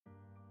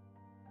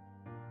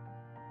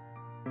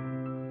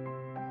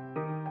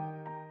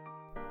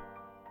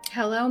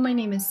Hello, my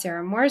name is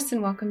Sarah Morse,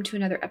 and welcome to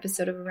another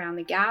episode of Around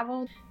the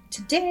Gavel.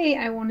 Today,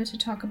 I wanted to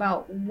talk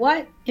about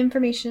what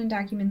information and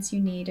documents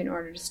you need in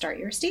order to start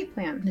your estate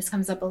plan. This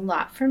comes up a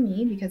lot for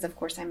me because, of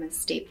course, I'm an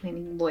estate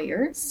planning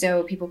lawyer.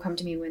 So people come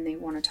to me when they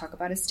want to talk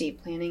about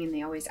estate planning, and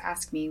they always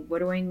ask me, what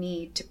do I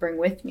need to bring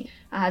with me?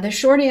 The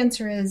short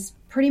answer is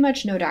pretty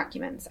much no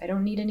documents. I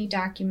don't need any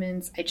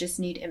documents. I just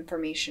need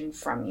information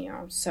from you.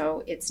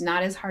 So it's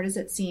not as hard as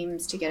it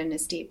seems to get an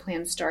estate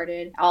plan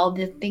started. All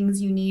the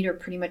things you need are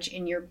pretty much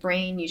in your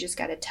brain. You just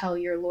got to tell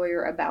your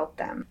lawyer about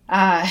them.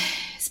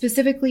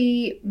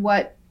 Specifically,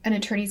 what an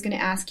attorney is going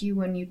to ask you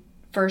when you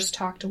first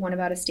talk to one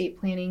about estate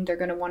planning, they're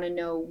going to want to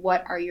know,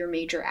 what are your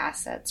major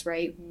assets,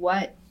 right?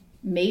 What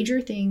major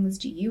things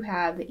do you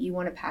have that you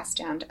want to pass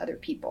down to other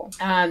people?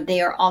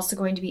 They are also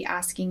going to be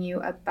asking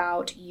you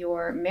about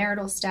your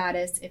marital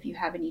status, if you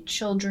have any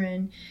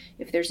children,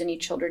 if there's any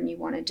children you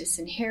want to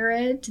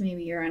disinherit,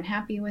 maybe you're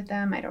unhappy with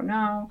them, I don't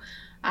know.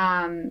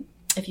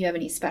 If you have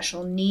any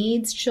special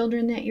needs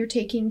children that you're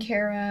taking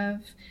care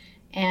of.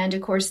 And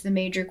of course, the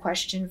major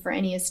question for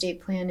any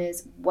estate plan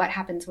is, what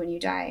happens when you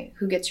die?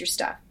 Who gets your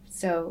stuff?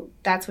 So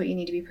that's what you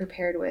need to be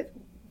prepared with.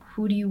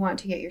 Who do you want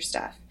to get your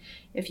stuff?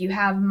 If you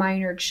have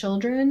minor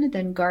children,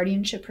 then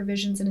guardianship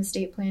provisions in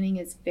estate planning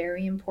is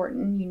very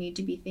important. You need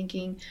to be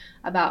thinking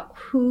about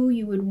who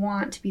you would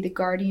want to be the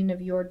guardian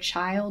of your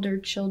child or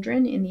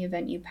children in the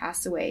event you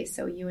pass away.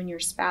 So you and your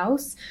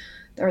spouse,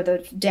 or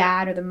the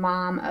dad or the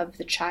mom of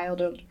the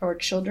child or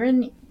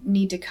children,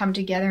 need to come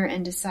together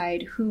and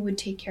decide who would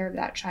take care of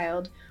that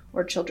child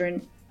or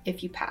children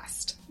if you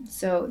passed.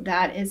 So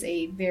that is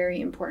a very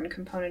important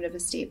component of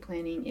estate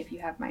planning if you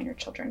have minor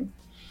children.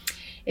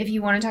 If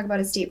you want to talk about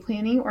estate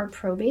planning or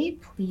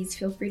probate, please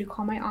feel free to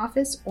call my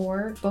office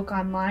or book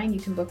online. You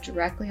can book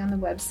directly on the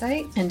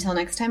website. Until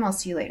next time, I'll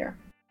see you later.